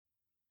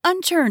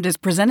Unchurned is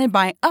presented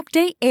by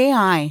Update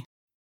AI.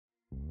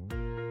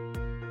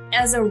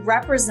 As a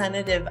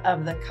representative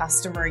of the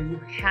customer, you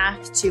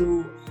have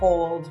to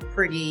hold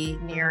pretty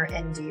near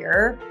and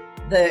dear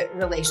the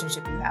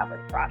relationship you have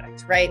with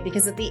product, right?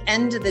 Because at the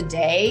end of the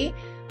day,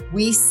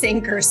 we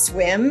sink or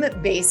swim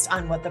based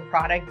on what the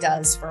product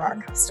does for our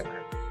customer.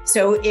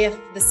 So if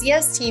the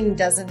CS team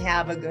doesn't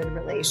have a good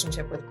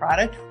relationship with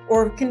product,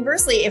 or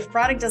conversely, if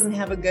product doesn't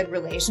have a good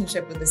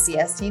relationship with the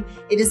CS team,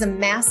 it is a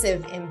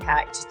massive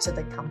impact to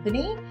the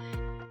company.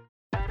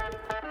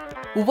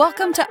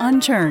 Welcome to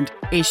Unchurned,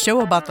 a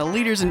show about the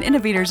leaders and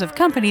innovators of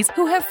companies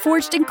who have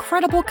forged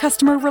incredible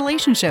customer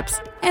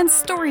relationships and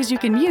stories you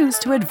can use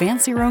to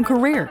advance your own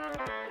career.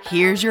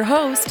 Here's your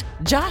host,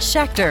 Josh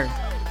Schechter.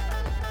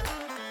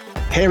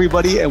 Hey,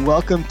 everybody, and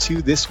welcome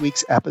to this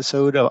week's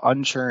episode of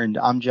Unchurned.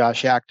 I'm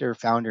Josh Schechter,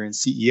 founder and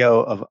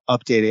CEO of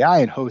Update AI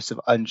and host of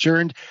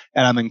Unchurned,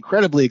 and I'm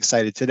incredibly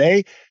excited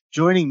today.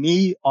 Joining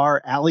me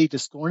are Alli,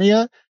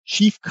 Tiscornia,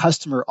 Chief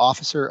Customer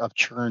Officer of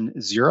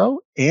ChurnZero,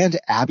 and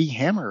Abby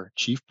Hammer,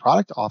 Chief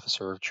Product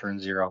Officer of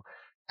ChurnZero.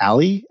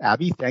 Alli,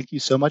 Abby, thank you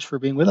so much for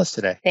being with us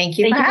today. Thank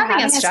you for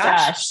having us,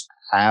 Josh.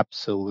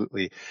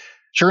 Absolutely.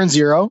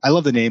 ChurnZero, I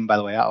love the name, by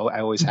the way. I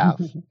always have.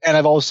 And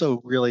I've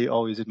also really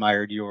always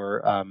admired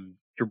your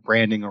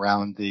branding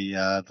around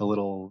the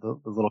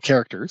little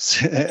characters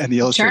and the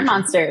illustrations. Churn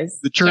monsters.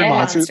 The churn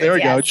monsters. There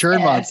we go.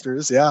 Churn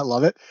monsters. Yeah, I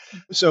love it.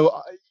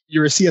 So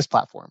you're a CS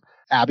platform.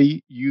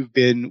 Abby, you've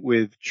been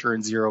with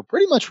ChurnZero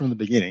pretty much from the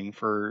beginning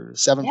for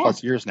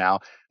 7+ years now.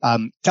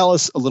 Tell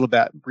us a little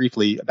bit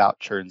briefly about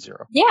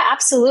ChurnZero. Yeah,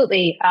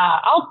 absolutely.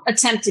 I'll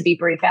attempt to be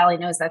brief. Alli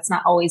knows that's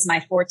not always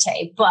my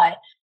forte, but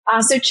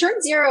so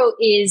ChurnZero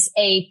is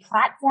a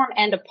platform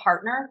and a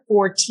partner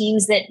for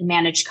teams that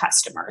manage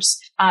customers.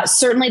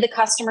 Certainly the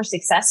customer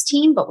success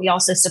team, but we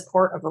also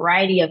support a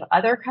variety of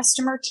other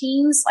customer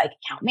teams like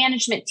account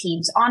management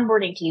teams,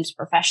 onboarding teams,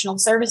 professional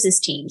services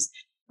teams.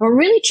 We're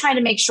really trying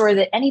to make sure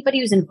that anybody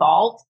who's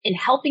involved in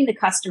helping the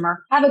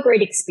customer have a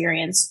great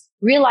experience,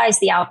 realize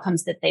the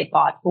outcomes that they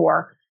bought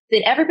for,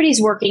 that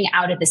everybody's working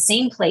out of the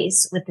same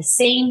place with the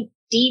same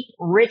deep,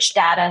 rich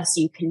data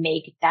so you can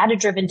make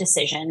data-driven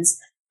decisions.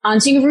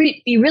 So you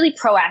be really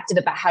proactive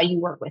about how you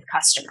work with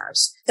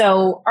customers.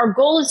 So our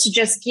goal is to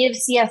just give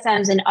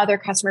CSMs and other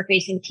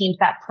customer-facing teams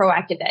that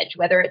proactive edge,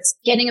 whether it's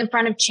getting in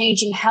front of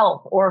changing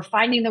health or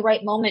finding the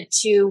right moment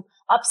to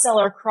upsell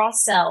or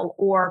cross-sell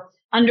or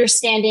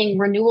understanding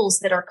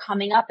renewals that are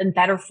coming up and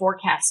better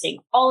forecasting.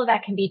 All of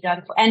that can be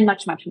done and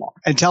much, much more.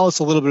 And tell us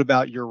a little bit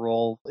about your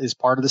role as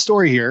part of the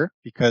story here,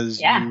 because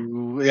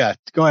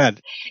go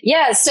ahead.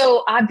 Yeah.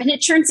 So I've been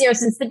at ChurnZero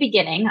since the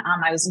beginning.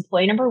 I was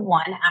employee number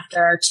one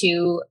after our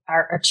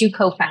two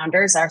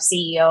co-founders, our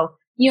CEO,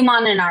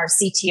 Yuman, and our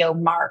CTO,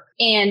 Mark.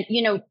 And,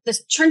 the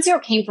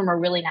ChurnZero came from a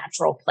really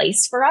natural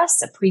place for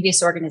us. A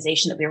previous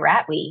organization that we were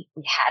at, we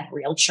had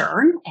real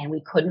churn and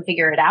we couldn't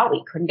figure it out.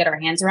 We couldn't get our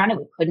hands around it.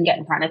 We couldn't get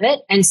in front of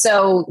it. And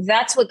so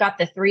that's what got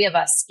the three of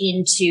us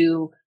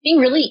into being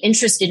really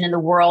interested in the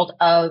world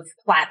of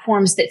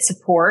platforms that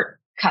support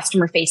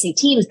customer-facing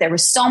teams. There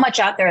was so much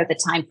out there at the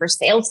time for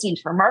sales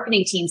teams, for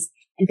marketing teams,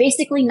 and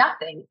basically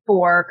nothing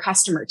for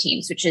customer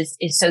teams, which is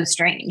so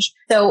strange.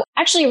 So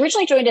actually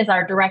originally joined as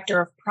our director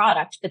of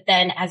product, but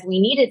then as we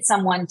needed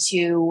someone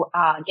to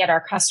get our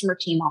customer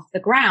team off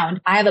the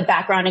ground, I have a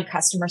background in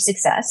customer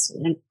success.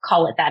 We didn't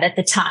call it that at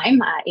the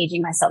time,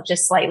 aging myself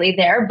just slightly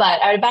there,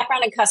 but I had a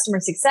background in customer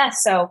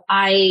success. So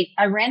I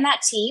ran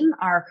that team,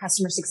 our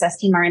customer success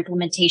team, our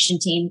implementation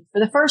team for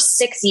the first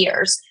 6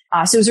 years.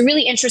 So it was a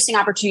really interesting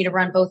opportunity to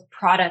run both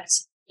product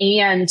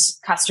and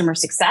customer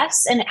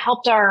success. And it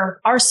helped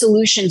our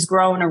solutions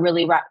grow in a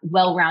really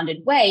well-rounded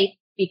way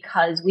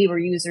because we were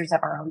users of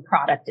our own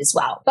product as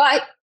well.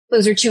 But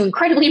those are two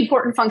incredibly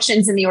important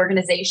functions in the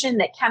organization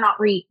that cannot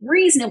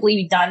reasonably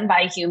be done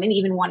by a human,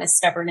 even one as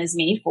stubborn as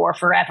me, for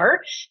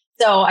forever.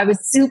 So I was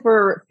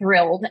super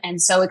thrilled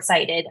and so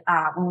excited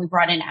when we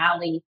brought in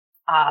Alli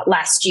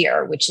last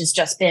year, which has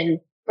just been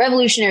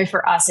revolutionary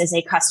for us as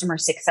a customer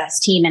success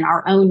team and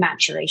our own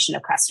maturation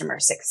of customer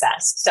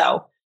success.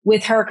 So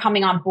with her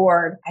coming on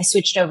board, I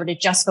switched over to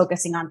just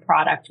focusing on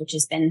product, which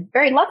has been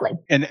very lovely.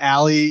 And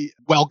Alli,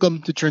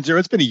 welcome to ChurnZero.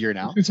 It's been a year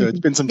now, so it's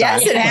been some time.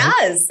 Yes, it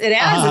has. It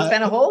has. It's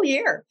been a whole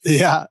year.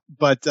 Yeah,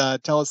 but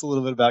tell us a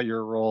little bit about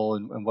your role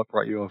and what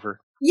brought you over.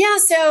 Yeah,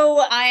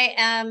 so I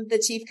am the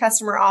Chief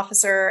Customer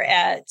Officer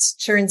at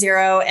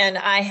ChurnZero, and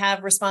I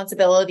have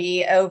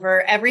responsibility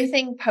over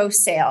everything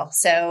post-sale.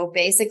 So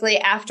basically,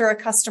 after a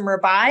customer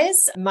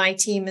buys, my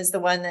team is the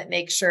one that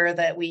makes sure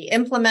that we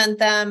implement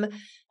them,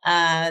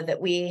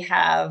 that we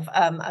have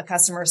a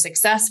customer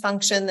success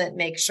function that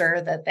makes sure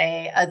that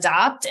they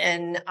adopt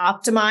and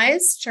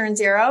optimize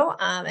ChurnZero.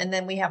 And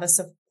then we have a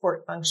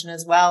support function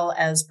as well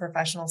as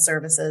professional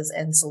services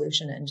and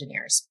solution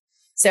engineers.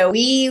 So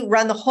we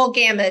run the whole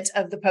gamut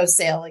of the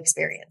post-sale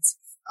experience.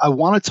 I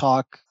want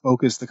to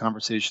focus the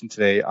conversation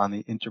today on the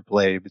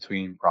interplay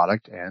between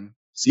product and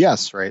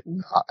CS, right?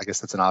 I guess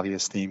that's an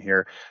obvious theme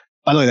here.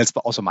 By the way, that's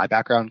also my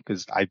background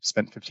because I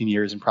spent 15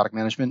 years in product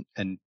management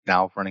and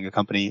now running a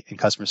company in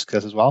customer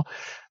success as well.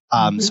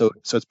 So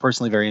it's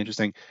personally very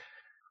interesting.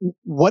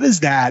 What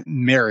does that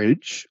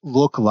marriage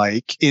look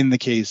like in the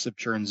case of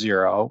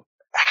ChurnZero?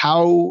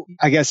 How,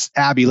 I guess,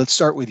 Abby, let's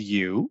start with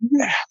you.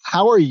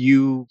 How are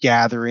you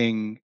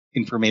gathering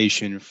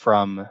information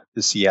from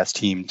the CS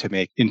team to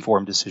make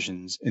informed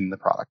decisions in the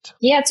product?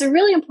 Yeah, it's a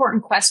really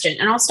important question.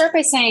 And I'll start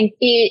by saying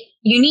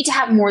you need to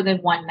have more than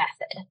one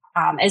method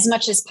as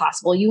much as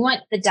possible. You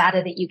want the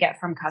data that you get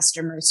from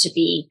customers to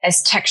be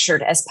as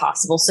textured as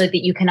possible so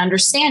that you can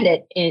understand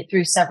it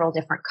through several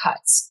different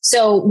cuts.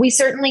 So we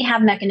certainly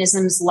have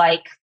mechanisms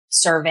like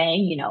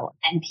surveying,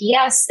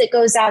 NPS that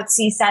goes out,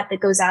 CSAT that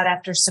goes out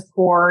after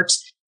support,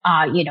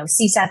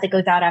 CSAT that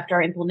goes out after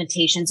our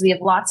implementations. We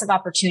have lots of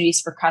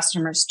opportunities for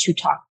customers to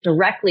talk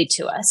directly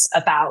to us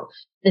about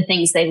the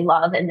things they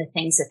love and the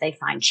things that they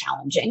find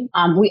challenging.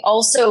 We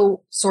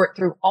also sort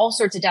through all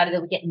sorts of data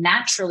that we get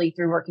naturally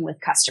through working with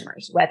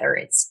customers, whether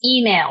it's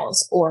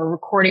emails or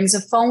recordings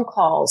of phone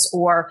calls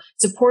or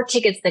support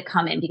tickets that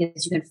come in,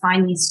 because you can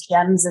find these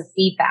gems of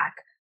feedback,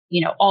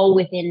 all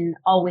within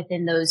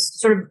those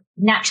sort of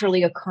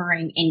naturally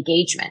occurring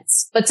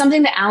engagements. But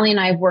something that Alli and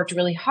I have worked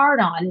really hard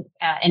on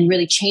and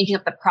really changing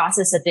up the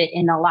process a bit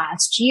in the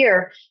last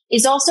year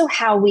is also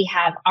how we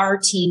have our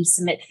team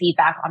submit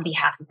feedback on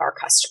behalf of our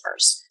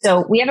customers.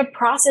 So we have a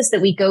process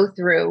that we go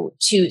through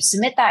to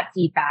submit that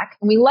feedback.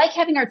 And we like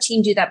having our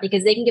team do that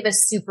because they can give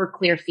us super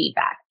clear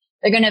feedback.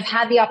 They're going to have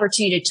had the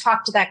opportunity to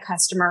talk to that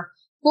customer,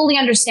 fully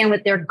understand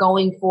what they're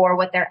going for,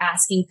 what they're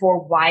asking for,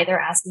 why they're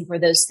asking for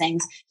those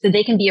things, so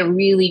they can be a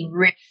really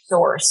rich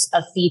source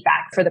of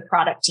feedback for the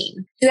product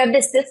team. To have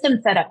this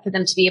system set up for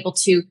them to be able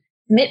to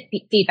submit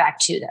feedback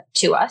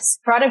to us.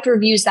 Product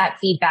reviews that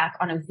feedback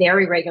on a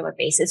very regular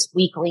basis,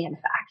 weekly, in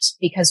fact,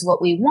 because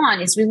what we want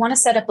to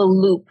set up a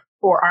loop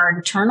for our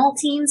internal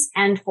teams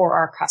and for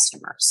our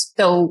customers.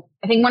 So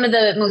I think one of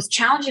the most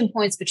challenging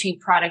points between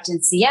product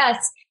and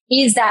CS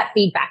is that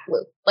feedback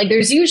loop. Like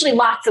there's usually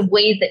lots of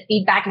ways that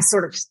feedback is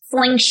sort of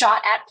slingshot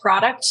at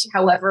product,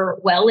 however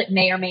well it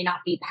may or may not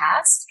be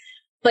passed.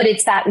 But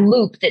it's that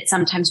loop that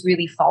sometimes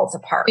really falls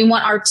apart. We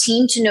want our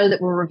team to know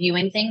that we're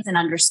reviewing things and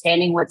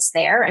understanding what's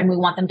there. And we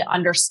want them to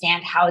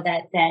understand how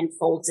that then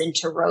folds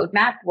into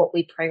roadmap, what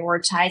we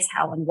prioritize,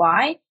 how and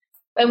why.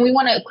 And we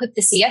want to equip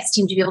the CS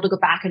team to be able to go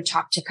back and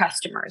talk to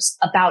customers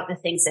about the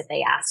things that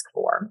they ask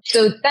for.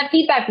 So that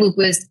feedback loop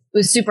was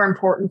super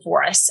important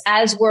for us,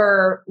 as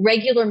were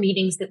regular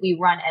meetings that we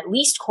run at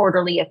least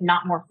quarterly, if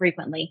not more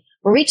frequently,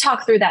 where we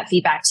talk through that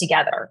feedback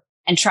together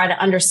and try to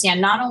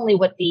understand not only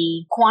what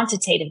the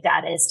quantitative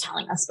data is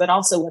telling us, but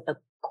also what the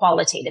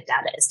qualitative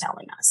data is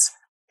telling us.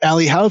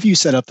 Alli, how have you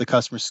set up the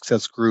customer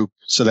success group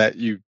so that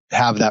you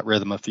have that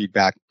rhythm of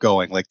feedback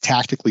going? Like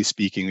tactically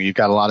speaking, you've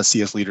got a lot of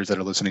CS leaders that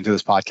are listening to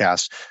this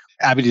podcast.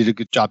 Abby did a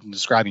good job in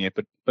describing it,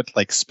 but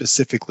like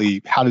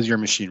specifically, how does your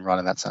machine run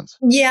in that sense?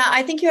 Yeah,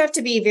 I think you have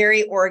to be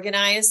very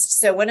organized.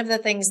 So one of the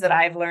things that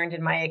I've learned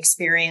in my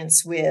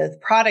experience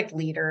with product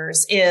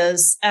leaders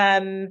is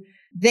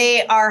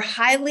they are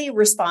highly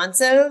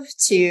responsive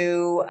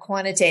to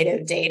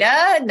quantitative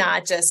data,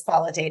 not just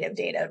qualitative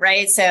data,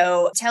 right?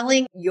 So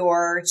telling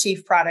your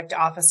chief product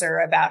officer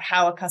about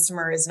how a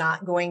customer is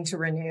not going to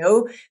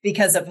renew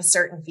because of a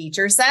certain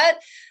feature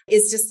set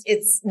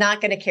it's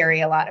not going to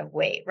carry a lot of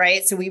weight,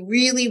 right? So we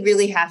really,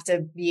 really have to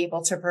be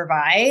able to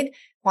provide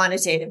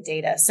quantitative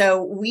data.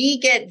 So we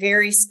get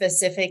very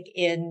specific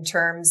in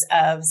terms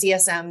of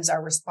CSMs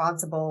are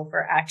responsible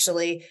for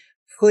actually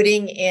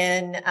putting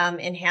in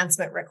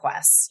enhancement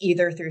requests,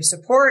 either through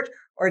support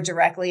or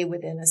directly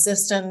within a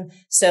system,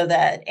 so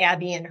that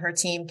Abby and her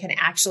team can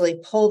actually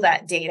pull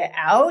that data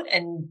out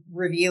and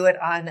review it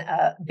on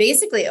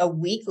basically a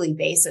weekly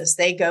basis.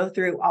 They go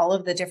through all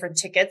of the different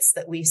tickets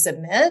that we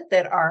submit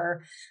that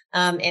are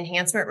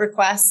enhancement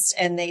requests,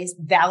 and they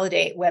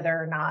validate whether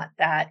or not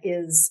that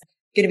is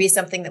going to be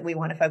something that we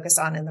want to focus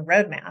on in the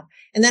roadmap.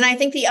 And then I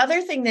think the other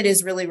thing that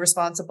is really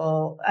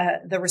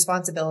the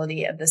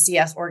responsibility of the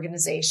CS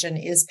organization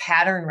is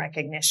pattern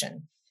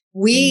recognition.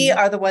 We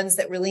are the ones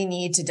that really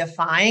need to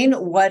define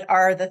what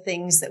are the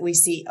things that we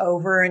see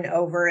over and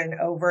over and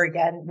over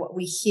again, what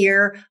we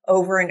hear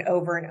over and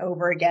over and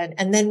over again.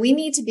 And then we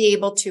need to be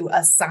able to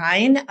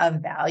assign a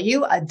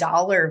value, a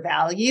dollar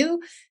value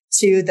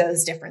to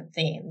those different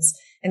themes.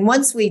 And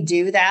once we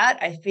do that,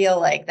 I feel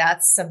like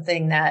that's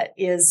something that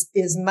is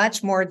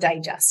much more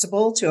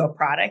digestible to a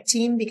product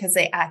team, because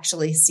they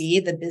actually see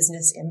the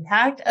business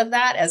impact of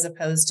that, as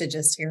opposed to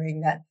just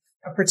hearing that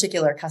a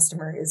particular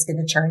customer is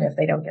going to churn if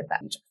they don't get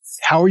that.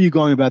 How are you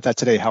going about that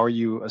today? How are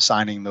you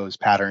assigning those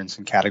patterns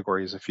and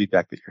categories of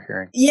feedback that you're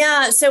hearing?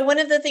 Yeah. So one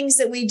of the things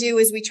that we do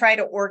is we try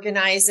to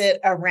organize it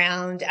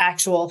around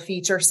actual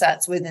feature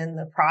sets within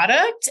the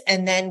product.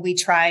 And then we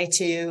try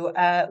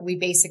to, we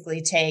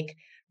basically take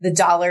the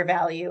dollar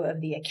value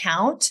of the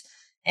account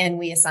and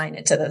we assign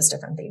it to those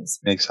different themes.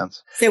 Makes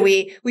sense. So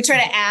we try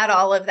to add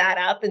all of that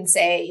up and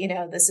say,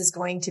 this is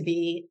going to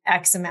be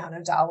X amount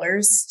of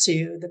dollars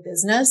to the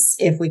business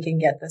if we can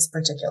get this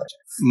particular.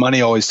 Money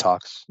always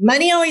talks.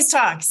 Money always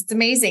talks. It's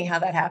amazing how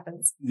that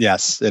happens.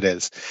 Yes, it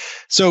is.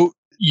 So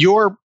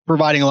You're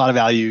providing a lot of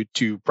value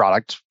to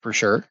product for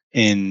sure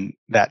in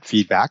that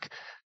feedback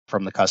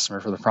from the customer,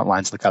 for the front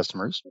lines of the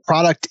customers.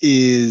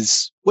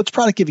 What's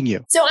product giving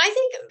you? So I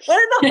think one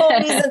of the whole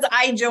reasons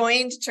I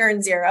joined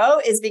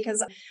ChurnZero is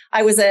because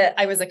I was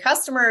a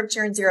customer of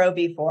ChurnZero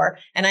before,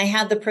 and I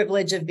had the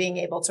privilege of being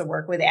able to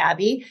work with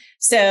Abby.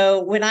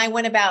 So when I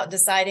went about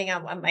deciding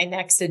on what my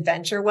next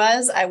adventure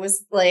was, I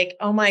was like,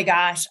 oh my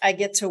gosh, I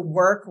get to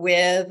work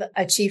with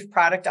a chief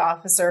product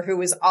officer who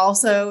was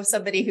also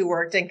somebody who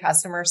worked in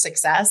customer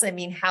success. I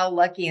mean, how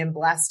lucky and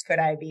blessed could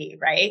I be,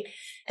 right?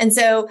 And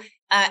so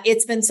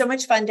it's been so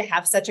much fun to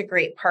have such a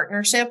great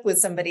partnership with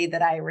somebody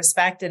that I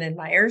respect and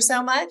admire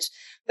so much.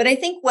 But I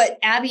think what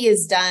Abby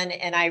has done,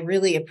 and I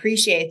really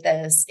appreciate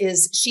this,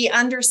 is she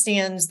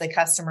understands the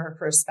customer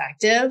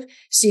perspective.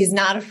 She's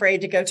not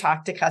afraid to go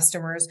talk to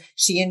customers.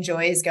 She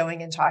enjoys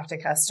going and talk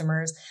to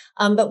customers.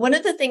 But one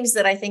of the things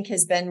that I think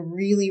has been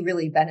really,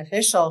 really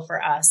beneficial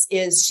for us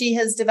is she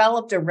has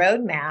developed a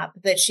roadmap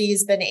that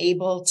she's been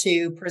able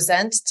to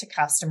present to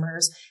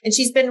customers. And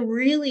she's been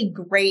really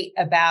great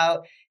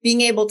about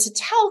being able to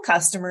tell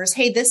customers,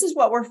 hey, this is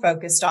what we're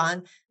focused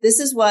on. This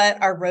is what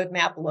our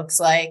roadmap looks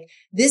like.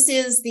 This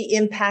is the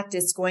impact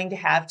it's going to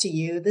have to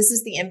you. This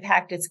is the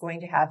impact it's going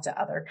to have to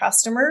other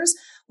customers,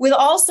 with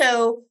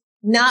also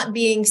not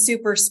being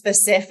super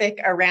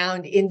specific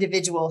around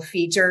individual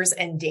features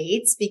and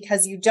dates,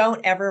 because you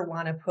don't ever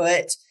want to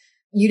put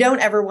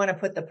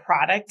the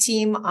product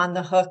team on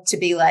the hook to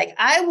be like,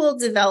 I will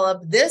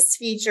develop this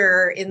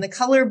feature in the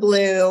color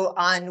blue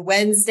on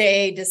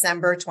Wednesday,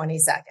 December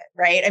 22nd,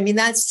 right? I mean,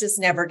 that's just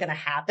never going to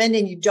happen.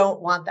 And you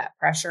don't want that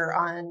pressure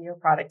on your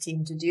product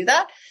team to do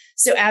that.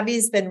 So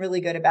Abby's been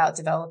really good about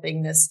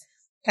developing this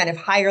kind of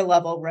higher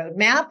level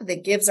roadmap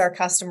that gives our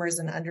customers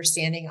an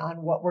understanding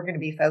on what we're going to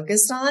be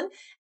focused on, a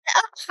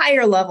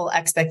higher level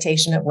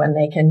expectation of when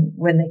they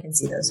can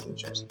see those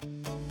features.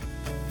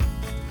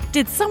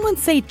 Did someone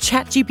say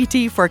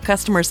ChatGPT for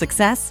customer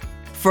success?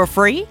 For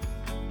free?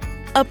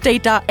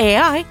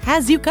 Update.ai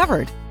has you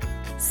covered.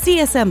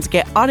 CSMs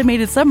get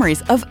automated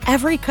summaries of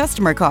every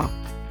customer call.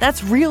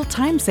 That's real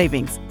time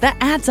savings that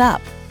adds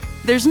up.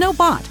 There's no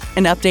bot,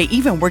 and Update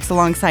even works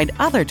alongside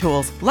other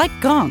tools like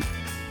Gong.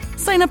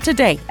 Sign up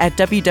today at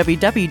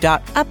www.update.ai.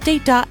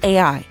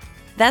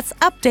 That's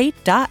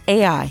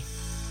update.ai.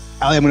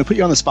 Alli, I'm going to put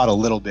you on the spot a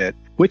little bit.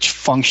 Which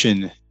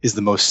function is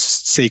the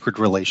most sacred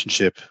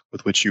relationship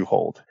with which you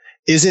hold?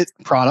 Is it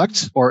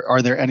product, or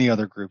are there any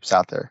other groups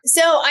out there?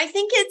 So I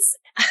think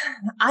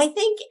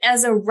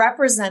as a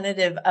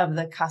representative of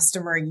the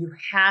customer, you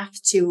have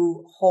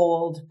to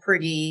hold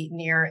pretty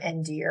near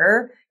and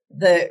dear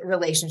the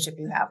relationship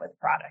you have with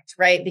product,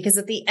 right? Because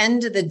at the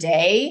end of the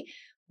day,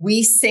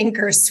 we sink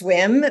or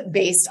swim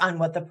based on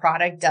what the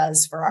product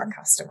does for our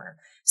customer.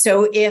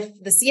 So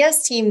if the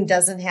CS team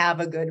doesn't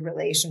have a good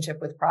relationship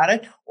with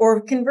product,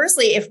 or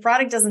conversely, if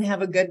product doesn't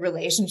have a good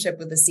relationship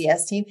with the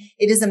CS team,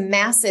 it is a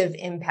massive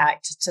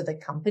impact to the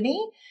company.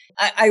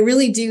 I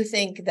really do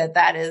think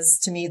that is,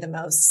 to me, the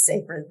most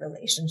sacred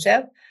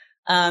relationship.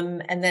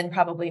 And then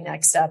probably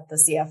next up, the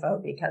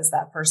CFO, because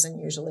that person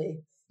usually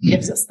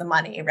gives us the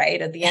money,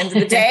 right? At the end of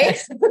the day.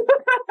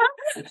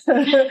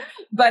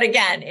 But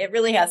again, it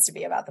really has to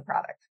be about the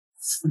product.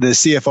 The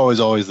CFO is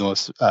always the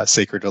most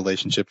sacred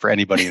relationship for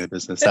anybody in the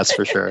business. That's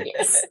for sure.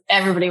 Yes.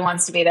 Everybody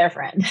wants to be their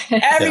friend.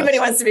 Everybody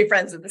wants to be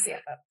friends with the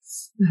CFO.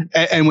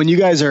 And when you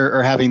guys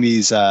are having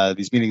these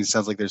meetings, it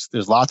sounds like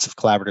there's lots of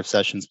collaborative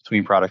sessions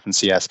between product and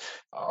CS.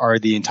 Are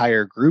the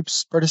entire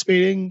groups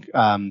participating?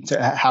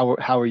 How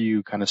are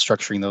you kind of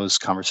structuring those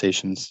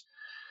conversations?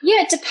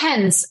 Yeah, it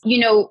depends.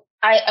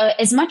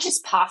 As much as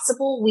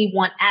possible, we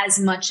want as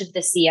much of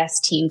the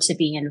CS team to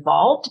be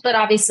involved, but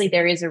obviously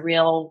there is a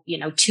real,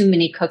 too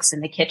many cooks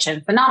in the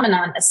kitchen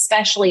phenomenon,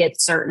 especially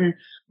at certain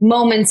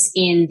moments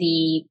in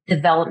the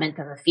development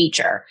of a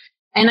feature.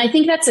 And I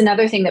think that's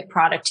another thing that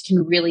product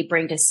can really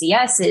bring to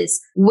CS is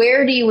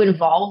where do you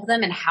involve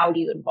them and how do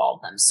you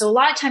involve them? So a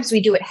lot of times we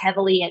do it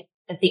heavily at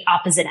the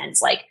opposite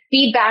ends, like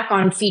feedback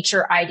on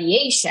feature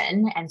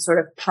ideation and sort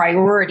of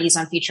priorities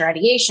on feature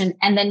ideation,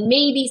 and then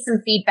maybe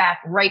some feedback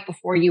right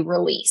before you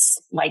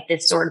release, like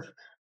this sort of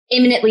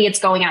imminently it's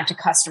going out to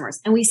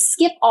customers. And we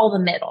skip all the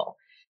middle.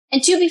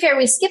 And to be fair,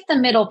 we skip the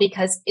middle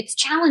because it's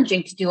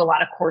challenging to do a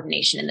lot of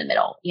coordination in the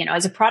middle.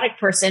 As a product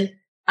person,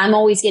 I'm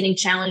always getting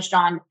challenged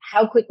on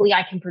how quickly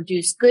I can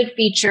produce good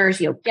features,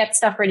 get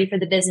stuff ready for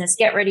the business,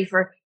 get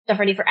stuff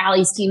ready for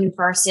Alli's team and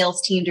for our sales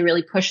team to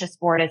really push us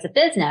forward as a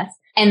business.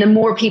 And the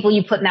more people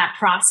you put in that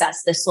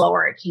process, the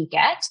slower it can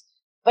get.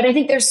 But I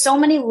think there's so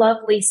many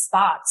lovely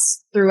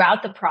spots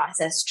throughout the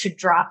process to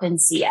drop in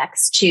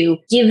CX, to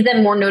give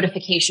them more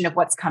notification of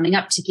what's coming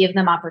up, to give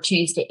them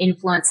opportunities to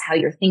influence how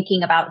you're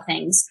thinking about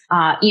things.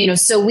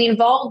 So we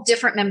involve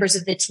different members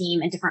of the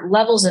team and different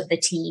levels of the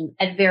team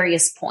at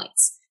various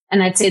points.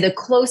 And I'd say the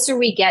closer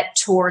we get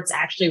towards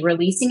actually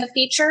releasing a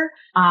feature,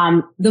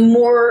 the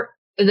more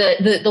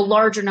the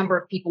larger number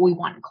of people we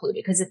want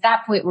included. Because at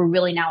that point, we're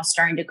really now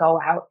starting to go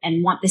out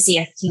and want the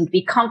CS team to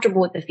be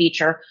comfortable with the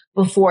feature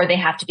before they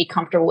have to be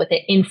comfortable with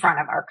it in front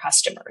of our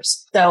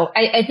customers. So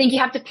I think you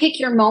have to pick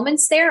your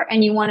moments there,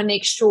 and you want to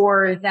make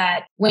sure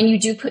that when you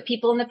do put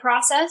people in the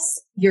process,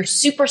 you're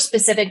super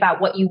specific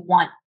about what you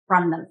want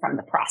from them from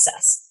the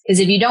process. Because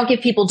if you don't give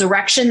people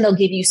direction, they'll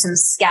give you some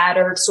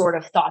scattered sort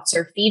of thoughts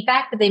or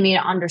feedback, but they may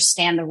not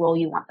understand the role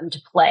you want them to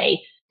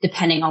play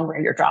depending on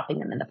where you're dropping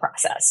them in the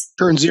process.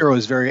 ChurnZero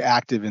is very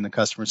active in the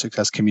customer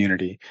success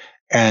community.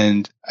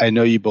 And I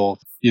know you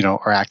both,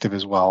 are active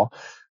as well.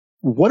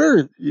 We're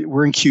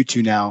in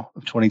Q2 now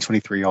of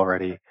 2023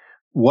 already.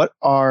 What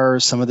are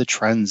some of the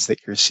trends that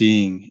you're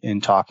seeing in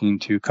talking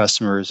to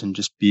customers and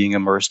just being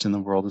immersed in the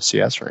world of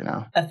CS right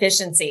now?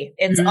 Efficiency.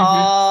 It's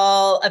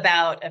all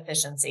about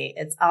efficiency.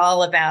 It's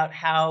all about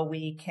how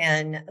we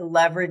can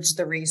leverage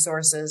the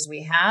resources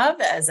we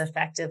have as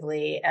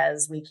effectively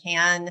as we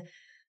can.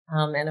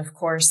 And of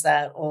course,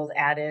 that old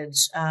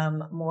adage,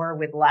 more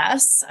with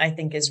less, I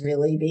think is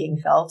really being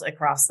felt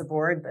across the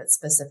board, but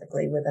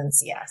specifically within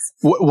CS.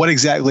 What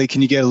exactly,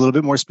 can you get a little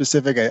bit more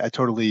specific?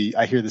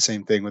 I hear the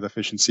same thing with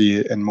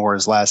efficiency and more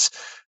is less.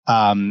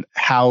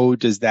 How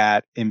does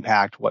that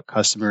impact what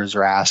customers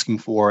are asking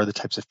for, the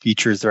types of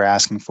features they're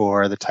asking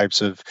for, the types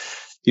of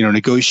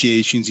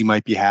negotiations you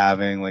might be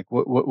having? Like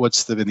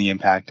what's been the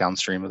impact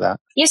downstream of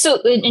that? Yeah.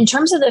 So in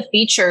terms of the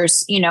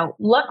features,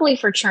 luckily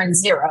for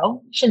ChurnZero,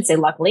 I shouldn't say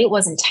luckily, it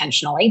was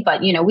intentionally,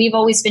 but, we've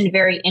always been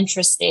very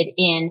interested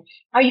in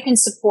how you can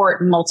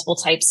support multiple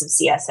types of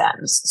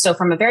CSMs. So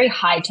from a very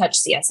high touch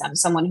CSM,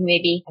 someone who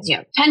maybe has,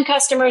 10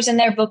 customers in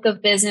their book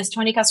of business,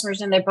 20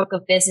 customers in their book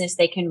of business,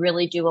 they can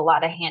really do a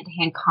lot of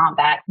hand-to-hand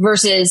combat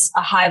versus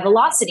a high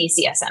velocity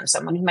CSM,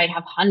 someone who might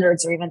have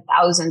hundreds or even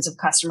thousands of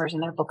customers in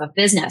their book of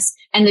business.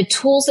 And the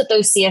tools that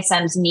those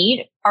CSMs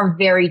need are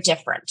very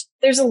different.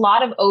 There's a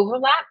lot of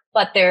overlap,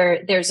 but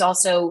there's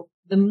also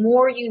the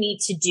more you need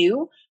to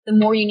do, the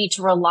more you need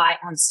to rely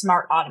on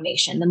smart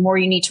automation, the more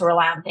you need to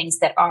rely on things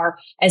that are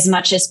as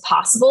much as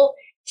possible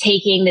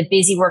taking the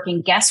busy work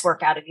and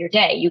guesswork out of your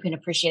day. You can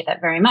appreciate that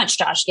very much,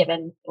 Josh,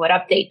 given what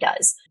Update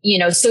does.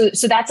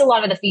 So that's a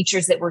lot of the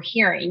features that we're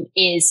hearing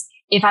is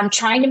if I'm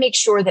trying to make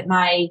sure that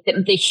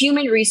the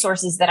human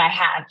resources that I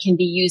have can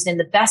be used in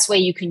the best way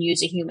you can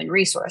use a human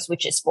resource,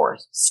 which is for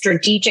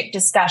strategic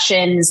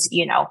discussions,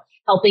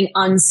 helping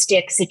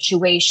unstick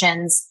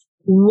situations.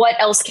 What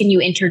else can you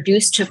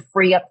introduce to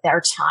free up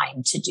their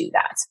time to do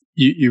that?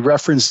 You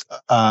referenced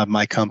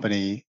my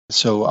company,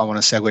 so I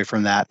want to segue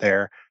from that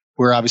there.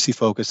 We're obviously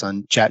focused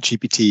on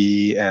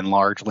ChatGPT and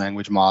large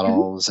language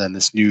models and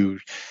this new,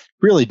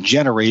 really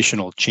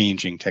generational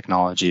changing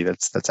technology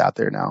that's out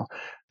there now.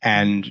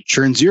 And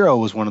ChurnZero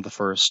was one of the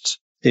first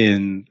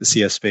in the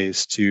CS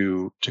space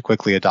to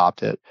quickly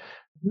adopt it.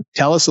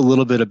 Tell us a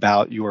little bit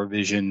about your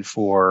vision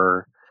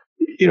for,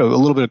 a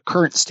little bit of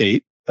current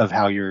state of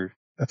how you're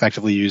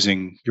effectively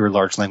using your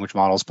large language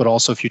models, but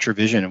also future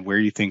vision and where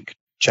you think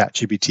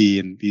ChatGPT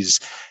and these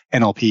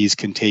NLPs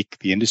can take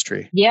the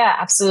industry. Yeah,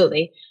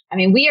 absolutely. I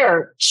mean, we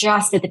are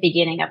just at the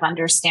beginning of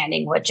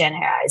understanding what Gen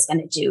AI is going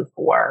to do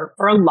for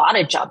a lot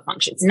of job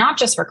functions, not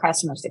just for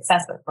customer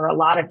success, but for a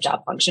lot of job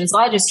functions, a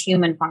lot of just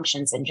human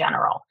functions in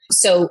general.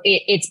 So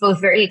it's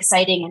both very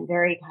exciting and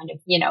very kind of,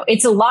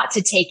 it's a lot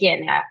to take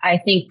in. I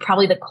think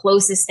probably the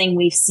closest thing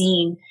we've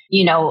seen,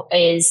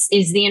 is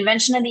the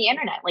invention of the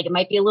internet. Like it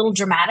might be a little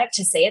dramatic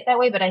to say it that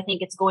way, but I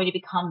think it's going to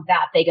become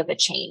that big of a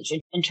change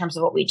in terms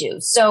of what we do.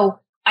 So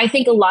I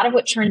think a lot of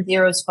what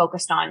ChurnZero is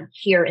focused on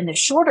here in the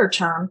shorter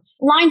term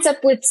lines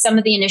up with some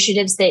of the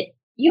initiatives that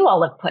you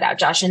all have put out,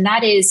 Josh. And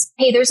that is,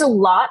 hey, there's a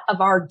lot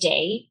of our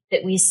day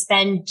that we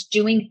spend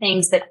doing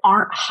things that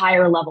aren't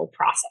higher level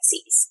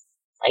processes.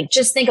 Like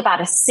just think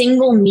about a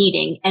single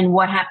meeting and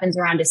what happens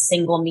around a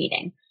single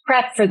meeting.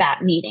 Prep for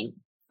that meeting,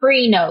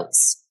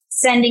 pre-notes,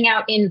 sending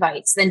out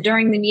invites. Then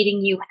during the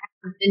meeting, you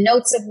have the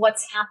notes of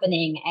what's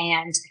happening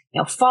and,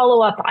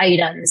 follow-up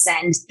items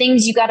and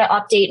things you got to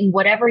update in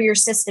whatever your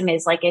system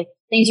is, like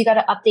things you got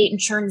to update in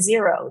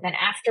ChurnZero. Then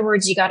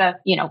afterwards, you got to,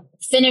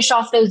 finish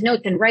off those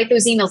notes and write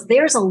those emails.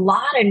 There's a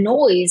lot of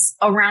noise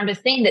around a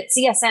thing that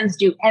CSMs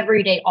do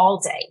every day, all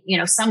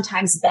day,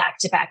 sometimes back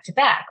to back to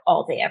back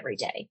all day, every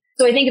day.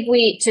 So I think if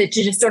we, to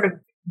just sort of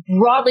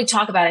broadly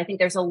talk about it, I think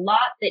there's a lot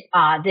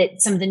that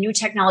some of the new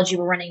technology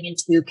we're running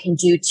into can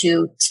do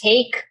to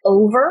take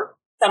over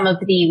some of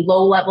the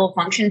low-level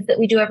functions that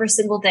we do every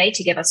single day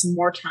to give us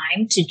more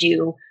time to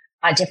do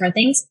different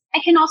things.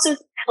 It can also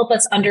help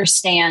us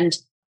understand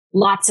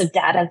lots of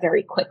data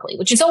very quickly,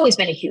 which has always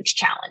been a huge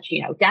challenge.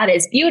 Data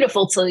is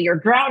beautiful till you're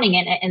drowning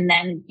in it, and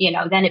then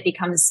it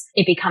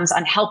becomes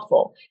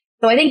unhelpful.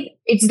 So I think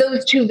it's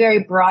those two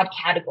very broad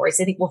categories.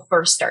 I think we'll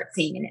first start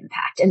seeing an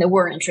impact, and that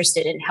we're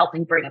interested in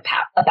helping bring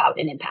about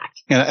an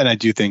impact. And I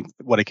do think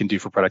what it can do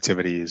for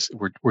productivity is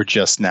we're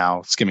just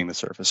now skimming the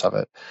surface of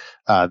it.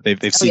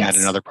 They've seen that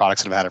in other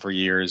products that have had it for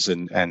years,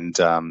 and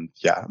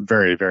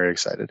very, very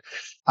excited.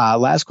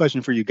 Last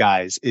question for you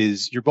guys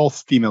is: you're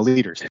both female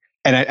leaders,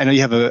 and I know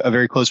you have a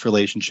very close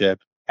relationship,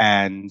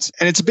 and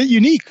it's a bit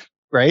unique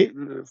right?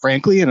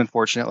 Frankly and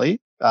unfortunately,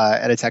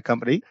 at a tech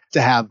company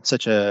to have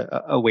such a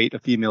weight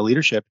of female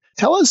leadership.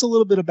 Tell us a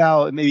little bit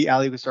about, maybe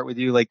Alli, we start with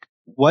you, like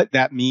what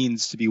that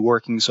means to be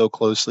working so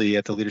closely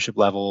at the leadership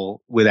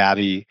level with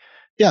Abby.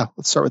 Yeah,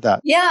 let's start with that.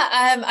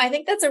 Yeah, I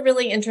think that's a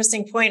really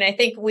interesting point. I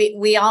think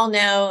we all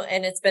know,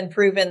 and it's been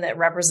proven that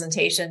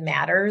representation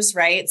matters,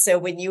 right? So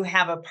when you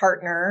have a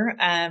partner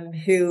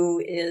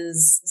who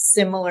is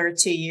similar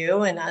to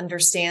you and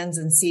understands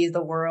and sees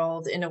the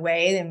world in a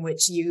way in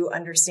which you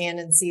understand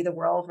and see the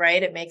world,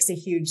 right? It makes a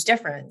huge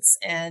difference.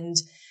 And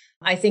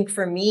I think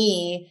for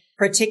me,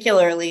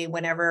 particularly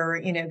whenever,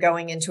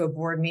 going into a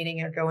board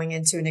meeting or going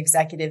into an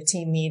executive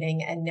team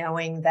meeting and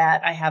knowing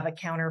that I have a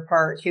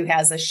counterpart who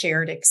has a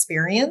shared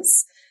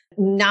experience,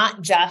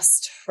 not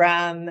just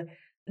from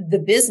the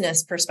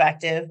business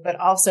perspective, but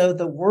also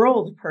the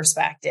world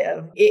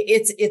perspective.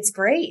 It's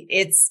great.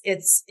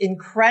 It's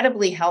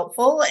incredibly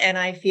helpful. And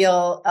I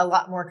feel a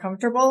lot more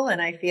comfortable,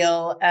 and I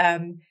feel,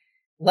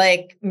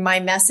 like my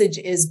message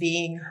is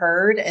being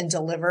heard and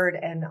delivered,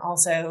 and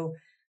also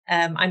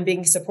I'm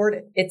being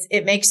supported.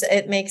 It makes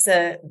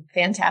a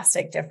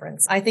fantastic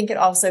difference. I think it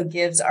also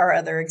gives our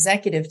other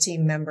executive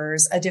team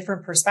members a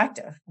different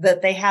perspective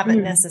that they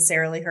haven't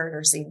necessarily heard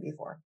or seen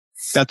before.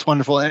 That's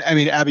wonderful. And I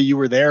mean, Abby, you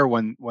were there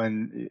when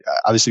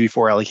obviously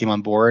before Alli came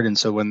on board. And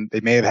so when they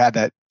may have had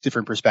that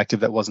different perspective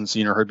that wasn't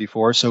seen or heard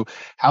before. So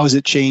how has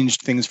it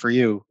changed things for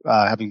you,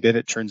 having been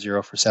at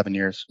ChurnZero for 7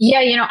 years?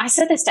 Yeah, I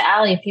said this to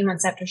Alli a few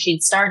months after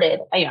she'd started.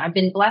 I've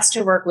been blessed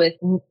to work with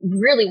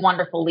really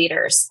wonderful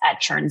leaders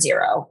at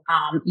ChurnZero.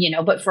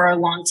 But for a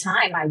long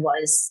time, I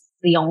was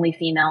the only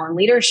female in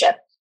leadership.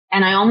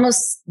 And I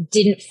almost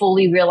didn't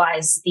fully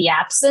realize the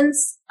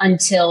absence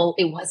until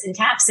it wasn't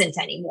absent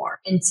anymore,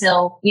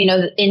 until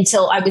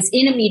I was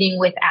in a meeting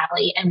with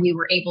Alli and we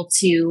were able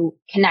to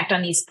connect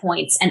on these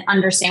points and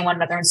understand one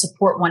another and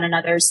support one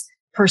another's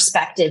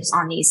perspectives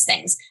on these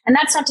things. And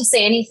that's not to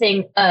say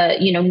anything,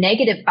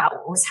 negative about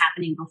what was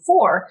happening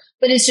before,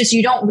 but it's just,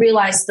 you don't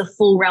realize the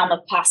full realm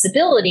of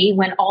possibility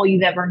when all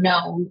you've ever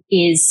known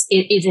is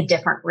a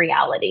different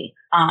reality.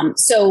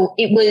 So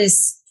it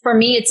was, for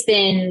me, it's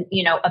been,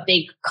 a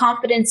big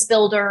confidence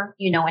builder,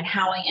 in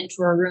how I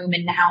enter a room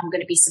and how I'm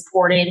going to be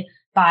supported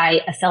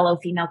by a fellow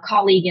female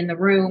colleague in the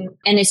room.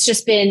 And it's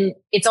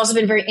also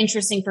been very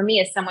interesting for me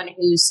as someone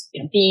who's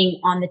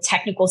being on the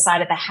technical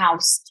side of the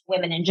house.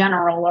 Women in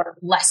general are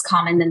less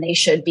common than they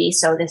should be.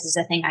 So this is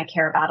a thing I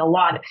care about a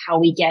lot, of how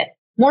we get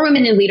more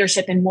women in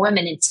leadership and more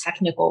women in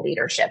technical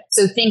leadership.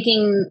 So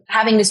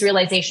having this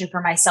realization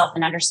for myself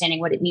and understanding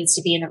what it means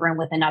to be in the room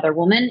with another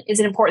woman is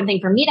an important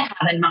thing for me to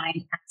have in mind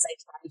as I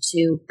try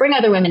to bring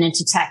other women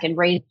into tech and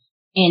raise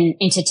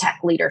into tech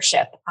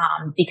leadership.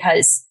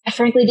 Because I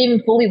frankly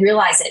didn't fully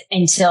realize it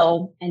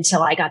until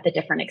I got the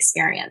different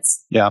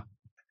experience. Yeah.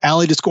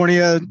 Alli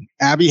Tiscornia,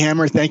 Abby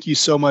Hammer, thank you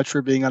so much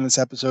for being on this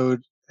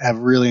episode. Have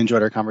really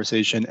enjoyed our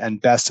conversation, and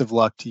best of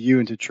luck to you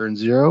and to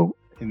ChurnZero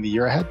in the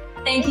year ahead.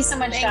 Thank you so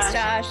much, Thanks,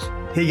 Josh.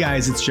 Hey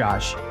guys, it's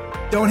Josh.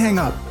 Don't hang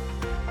up.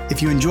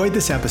 If you enjoyed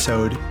this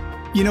episode,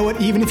 you know what?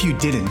 Even if you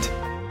didn't,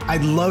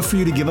 I'd love for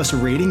you to give us a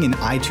rating in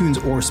iTunes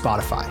or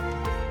Spotify.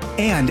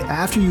 And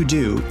after you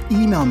do,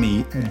 email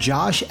me at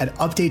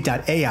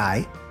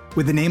josh@update.ai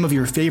with the name of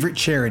your favorite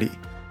charity,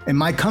 and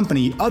my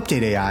company,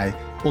 Update AI,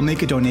 will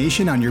make a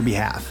donation on your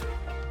behalf.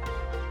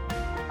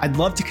 I'd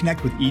love to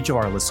connect with each of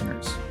our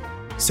listeners.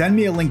 Send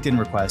me a LinkedIn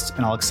request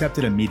and I'll accept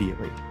it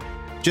immediately.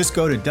 Just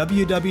go to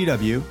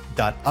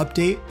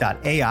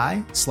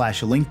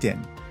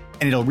www.update.ai/LinkedIn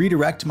and it'll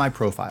redirect to my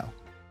profile.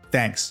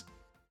 Thanks.